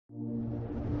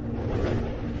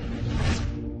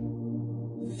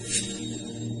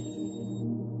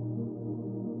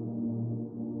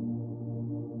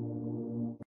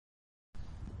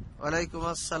ওয়ালাইকুম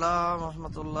আসসালাম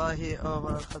রহমতুল্লাহি ওয়া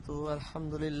বারাকাতুহু।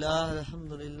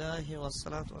 আলহামদুলিল্লাহ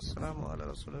ওয়াসসালাতু ওয়াসসালামু আলা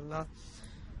রাসূলিল্লাহ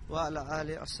ওয়া আলা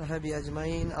আলিহি ওয়া সাহবিহি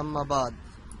আজমাইন, আম্মা বাদ।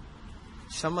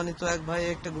 সম্মানিত এক ভাই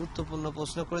একটা গুরুত্বপূর্ণ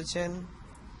প্রশ্ন করেছেন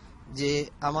যে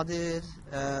আমাদের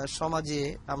সমাজে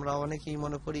আমরা অনেকেই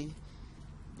মনে করি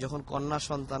যখন কন্যা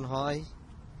সন্তান হয়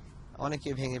অনেকে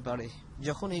ভেঙে পড়ে।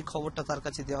 যখন এই খবরটা তার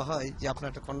কাছে দেওয়া হয় যে আপনার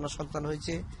একটা কন্যা সন্তান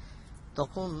হয়েছে,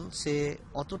 তখন সে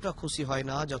অতটা খুশি হয়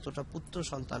না যতটা পুত্র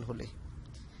সন্তান হলে।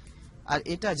 আর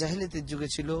এটা জাহিলিয়াতের যুগে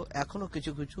ছিল, এখনো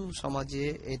কিছু কিছু সমাজে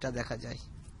এটা দেখা যায়।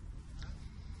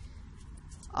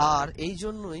 আর এই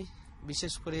জন্যই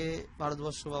বিশেষ করে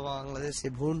ভারতবর্ষ বা বাংলাদেশে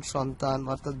ভ্রূণ সন্তান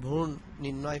অর্থাৎ ভ্রূণ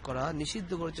নির্ণয় করা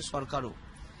নিষিদ্ধ করেছে সরকারও,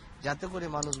 যাতে করে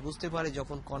মানুষ বুঝতে পারে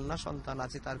যখন কন্যা সন্তান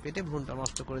আছে তার পেটে ভ্রূণটা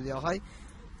নষ্ট করে দেওয়া হয়,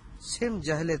 সেম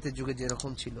জাহিলিয়াতের যুগে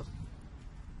যেরকম ছিল।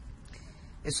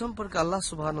 এ সম্পর্কে আল্লাহ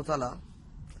সুবহানাহু ওয়া তাআলা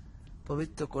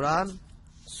পবিত্র কোরআন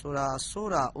সূরা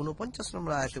সূরা 49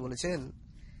 নম্বর আয়াতে বলেছেন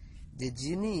যে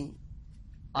যিনি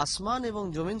আসমান এবং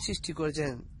জমিন সৃষ্টি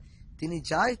করেছেন তিনি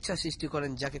যা ইচ্ছা সৃষ্টি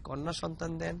করেন, যাকে কন্যা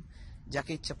সন্তান দেন,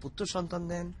 যাকে ইচ্ছা পুত্র সন্তান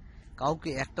দেন, কাউকে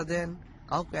একটা দেন,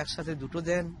 কাউকে একসাথে দুটো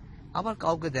দেন, আবার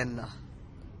কাউকে দেন না।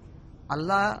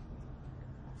 আল্লাহ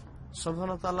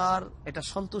সুবহানাহু ওয়া তাআলার এটা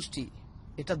সন্তুষ্টি,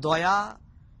 এটা দয়া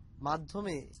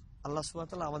মাধ্যমে আল্লাহ সুবহানাহু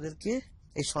ওয়া তাআলা আমাদেরকে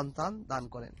এই সন্তান দান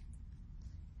করেন।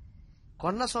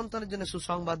 কন্যা সন্তানের জন্য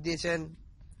সুসংবাদ দিয়েছেন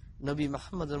নবী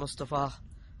মুহাম্মদ মুস্তাফা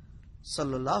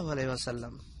সাল্লাল্লাহু আলাইহি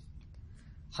ওয়াসাল্লাম।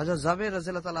 হযরত জাবের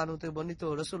রাদিয়াল্লাহু তাআলা আনহু থেকে বর্ণিত,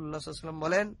 রাসূলুল্লাহ সাল্লাল্লাহু আলাইহি ওয়াসাল্লাম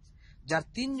বলেন, যার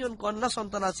 3 জন কন্যা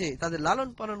সন্তান আছে তাদের লালন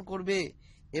পালন করবে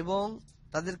এবং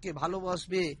তাদেরকে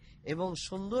ভালোবাসবে এবং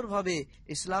সুন্দরভাবে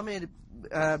ইসলামের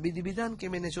বিধিবিধানকে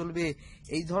মেনে চলবে,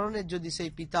 এই ধরনের যদি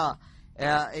সেই পিতা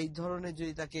এই ধরনের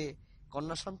যদি তাকে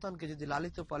কন্যা সন্তানকে যদি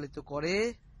লালিত পালিত করে,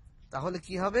 তাহলে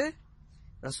কি হবে?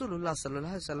 রাসূলুল্লাহ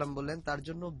সাল্লাল্লাহু আলাইহি ওয়াসাল্লাম বললেন তার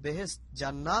জন্য বেহেশত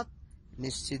জান্নাত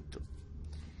নিশ্চিত।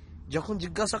 যখন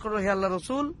জিজ্ঞাসা করলো, হে আল্লাহ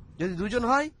রাসূল, যদি দুজন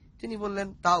হয়? তিনি বললেন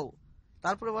তাও।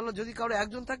 তারপরে বলল যদি কারো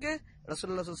একজন থাকে?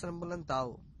 রাসূলুল্লাহ সাল্লাল্লাহু আলাইহি ওয়াসাল্লাম বললেন তাও।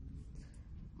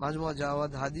 মাজমুআ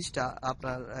জাওয়াদ হাদিসটা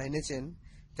আপনার এনেছেন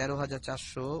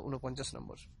 13449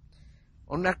 নম্বর।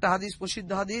 অন্য একটা হাদিস,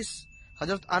 প্রসিদ্ধ হাদিস,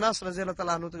 হযরত আনাস রাদিয়াল্লাহু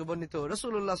তাআলা আনহু থেকে বর্ণিত,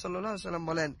 রাসূলুল্লাহ সাল্লাল্লাহু আলাইহি ওয়াসাল্লাম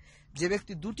বলেন, যে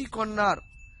ব্যক্তি দুটি কন্যার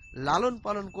লালন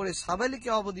পালন করে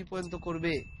সাবালিকা অবধি পর্যন্ত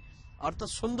করবে, অর্থাৎ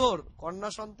সুন্দর কন্যা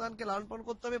সন্তানকে লালন পালন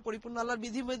করতে হবে পরিপূর্ণ আল্লাহর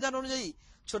বিধিবিধান অনুযায়ী।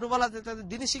 ছোটবেলাতে তাদের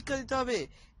দ্বীনি শিক্ষা দিতে হবে,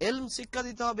 ইলম শিক্ষা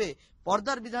দিতে হবে,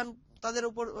 পর্দার বিধান তাদের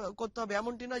উপর করতে হবে।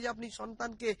 এমনটি নয় যে আপনি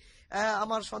সন্তানকে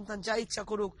আমার সন্তান যা ইচ্ছা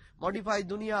করুক, মডিফাই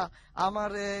দুনিয়া,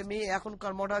 আমার মেয়ে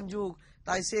এখনকার মডার্ন যুগ,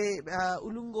 তাই সে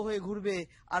উলঙ্গ হয়ে ঘুরবে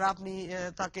আর আপনি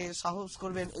তাকে সাহস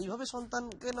করবেন, এইভাবে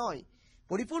সন্তানকে নয়।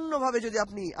 পরিপূর্ণভাবে যদি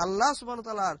আপনি আল্লাহ সুবহানাহু ওয়া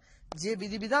তাআলার যে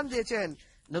বিধিবিধান দিয়েছেন,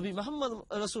 নবী মুহাম্মদ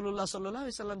রাসূলুল্লাহ সাল্লাল্লাহু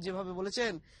আলাইহি ওয়াসাল্লাম যেভাবে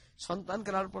বলেছেন সন্তানকে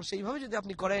লালন পালন, সেইভাবে যদি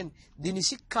আপনি করেন, দ্বীনি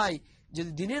শিক্ষায়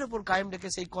যদি দ্বীনের উপর কায়েম রেখে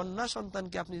সেই কন্যা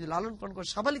সন্তানকে আপনি যদি লালন পালন করে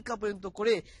সাবালিকা পর্যন্ত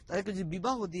করে তাদেরকে যদি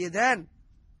বিবাহ দিয়ে দেন,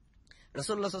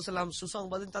 রাসূলুল্লাহ সাল্লাল্লাহু আলাইহি ওয়াসাল্লাম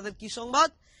সুসংবাদ দেন। তাদের কি সংবাদ?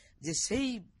 যে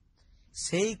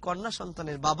সেই কন্যা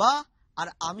সন্তানের বাবা আর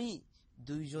আমি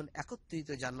দুইজন একত্রিত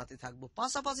জান্নাতে থাকবো,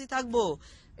 পাশাপাশি থাকবো।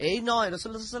 এই নয়,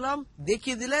 রাসূলুল্লাহ সাল্লাল্লাহু আলাইহি ওয়াসাল্লাম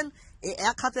দেখিয়ে দিলেন এই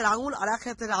এক হাতের আঙুল আর এক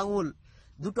হাতের আঙুল,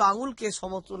 দুটো আঙুলকে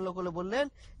সমতুল্য করে বললেন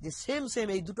যে সেম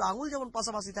এই দুটো আঙুল যেমন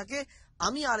পাশাপাশি থাকে,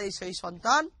 আমি আর এই সেই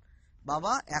সন্তান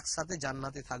বাবা একসাথে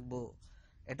জান্নাতে থাকবো।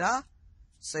 এটা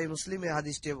সহিহ মুসলিমে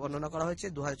হাদিসটি বর্ণনা করা হয়েছে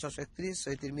 2631,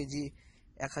 সহিহ তিরমিজি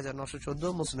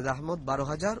 1914, মুসনাদ আহমদ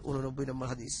 12089 নম্বর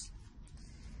হাদিস।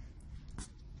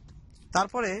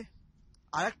 তারপরে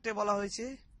আরেকটা বলা হয়েছে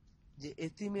যে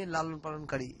এতিমের লালন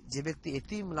পালনকারী, যে ব্যক্তি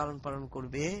এতিম লালন পালন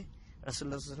করবে,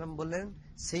 রাসূলুল্লাহ সাল্লাল্লাহু আলাইহি ওয়াসাল্লাম বললেন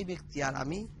সেই ব্যক্তি আর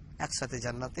আমি একসাথে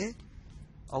জান্নাতে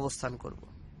অবস্থান করব।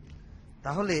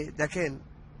 তাহলে দেখেন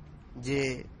যে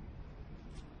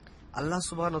আল্লাহ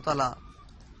সুবহানাহু ওয়া তাআলা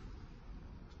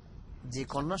যে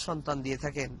কন্যা সন্তান দিয়ে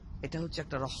থাকেন, এটা হচ্ছে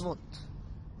একটা রহমত।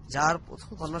 যার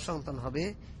প্রথম কন্যা সন্তান হবে,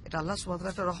 এটা আল্লাহ সুবহানাহু ওয়া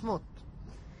তাআলার একটা রহমত।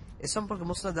 এ সম্পর্কে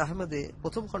মুসনাদ আহমদে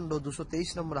প্রথম খণ্ড 223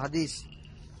 নম্বর হাদিস,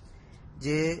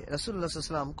 যে রাসূলুল্লাহ সাল্লাল্লাহু আলাইহি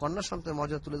ওয়াসাল্লাম কন্যা সন্তানের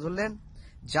মর্যাদা তুলে ধরলেন।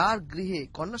 যার গৃহে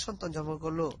কন্যা সন্তান জন্ম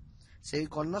করলো, সেই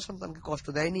কন্যা সন্তানকে কষ্ট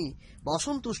দেয়নি বা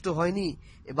অসন্তুষ্ট হয়নি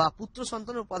বা পুত্র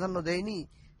সন্তানের প্রাধান্য দেয়নি,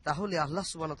 তাহলে আল্লাহ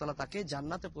সুবহানাহু ওয়া তাআলা তাকে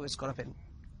জান্নাতে প্রবেশ করাবেন।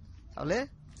 তাহলে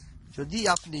যদি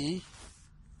আপনি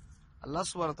আল্লাহ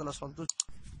সুবহানাহু ওয়া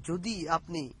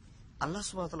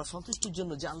তাআলা সন্তুষ্টির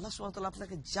জন্য, যে আল্লাহ সুবহানাহু ওয়া তাআলা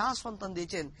আপনাকে যা সন্তান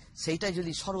দিয়েছেন সেইটাই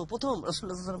যদি সর্বপ্রথম,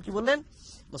 রাসূলুল্লাহ সাল্লাল্লাহু আলাইহি ওয়াসাল্লাম কি বললেন?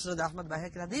 মুসনাদ আহমদ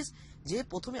বাইহাকির হাদিস, যে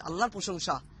প্রথমে আল্লাহর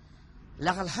প্রশংসা,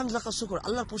 লাকাল হামদ লাকাল শুকর,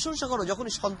 আল্লাহর প্রশংসা করো।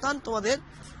 যখনই সন্তান তোমাদের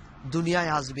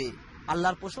দুনিয়ায় আসবে,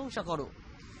 আল্লাহর প্রশংসা করো।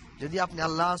 যদি আপনি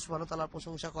আল্লাহ সুবহানাহু ওয়া তাআলার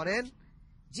প্রশংসা করেন,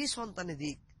 যে সন্তানে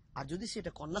দিক আর যদি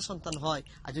সেটা কন্যা সন্তান হয়,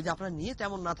 আর যদি আপনার নিয়ে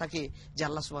তেমন না থাকে যে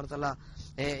আল্লাহ সুবহানাহু ওয়া তাআলা,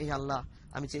 এই আল্লাহ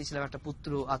আমি চেয়েছিলাম একটা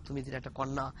পুত্র আর তুমি দিলে একটা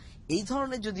কন্যা, এই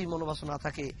ধরনের যদি মনোবাসনা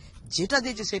থাকে, যেটা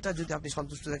দিয়েছে সেটা যদি আপনি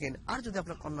সন্তুষ্ট থাকেন, আর যদি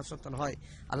আপনার কন্যা সন্তান হয়,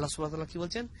 আল্লাহ সুবহানাহু ওয়া তাআলা কি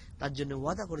বলছেন, তার জন্য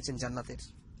ওয়াদা করেছেন জান্নাতের।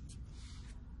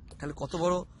 তাহলে কত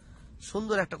বড়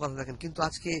সুন্দর একটা কথা দেখেন। কিন্তু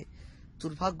আজকে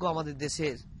দুর্ভাগ্য, আমাদের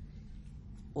দেশের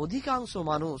অধিকাংশ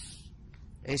মানুষ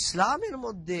ইসলামের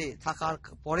মধ্যে থাকার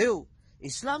পরেও,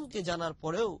 ইসলামকে জানার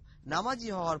পরেও, নামাজি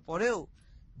হওয়ার পরেও,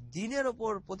 দ্বীনের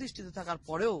ওপর প্রতিষ্ঠিত থাকার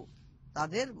পরেও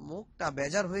তাদের মুখটা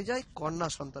বেজার হয়ে যায় কন্যা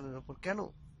সন্তানের উপর। কেন?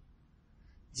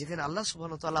 যেখানে আল্লাহ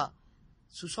সুবহানাহু ওয়া তাআলা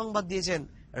সুসংবাদ দিয়েছেন,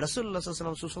 রাসূলুল্লাহ সাল্লাল্লাহু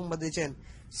আলাইহি ওয়াসাল্লাম সুসংবাদ দিয়েছেন,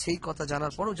 সেই কথা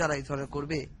জানার পরেও যারা এই ধরনের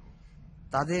করবে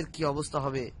তাদের কি অবস্থা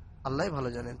হবে আল্লাহই ভালো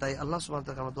জানেন। তাই আল্লাহ সুবহানাহু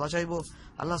ওয়া তাআলা আমরা দোয়া চাইবো,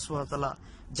 আল্লাহ সুবহানাহু ওয়া তাআলা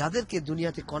যাদেরকে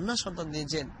দুনিয়াতে কন্যা সন্তান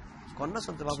দিয়েছেন, কন্যা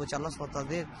সন্তান বাবা হচ্ছে আল্লাহ সুবহানাহু ওয়া তাআলা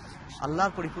তাদের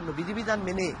আল্লাহর পরিপূর্ণ বিধিবিধান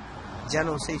মেনে যেন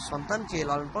সেই সন্তানকে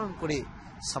লালন পালন করে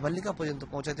সাবালিকা পর্যন্ত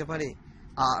পৌঁছাতে পারে।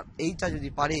 আর এইটা যদি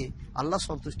পারে আল্লাহ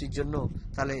সন্তুষ্টির জন্য,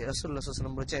 তাহলে রাসূলুল্লাহ সাল্লাল্লাহু আলাইহি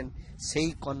ওয়াসাল্লাম বলেছেন সেই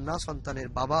কন্যা সন্তানের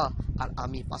বাবা আর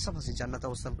আমি পাশাপাশি জান্নাতে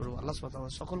অবস্থান করব। আল্লাহ সুবহানাহু ওয়া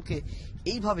তাআলা সকলকে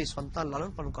এইভাবে সন্তান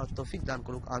লালন পালন করার তৌফিক দান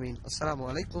করুক, আমিন। আসসালামু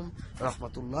আলাইকুম ওয়া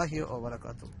রাহমাতুল্লাহি ওয়া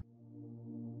বারাকাতুহু।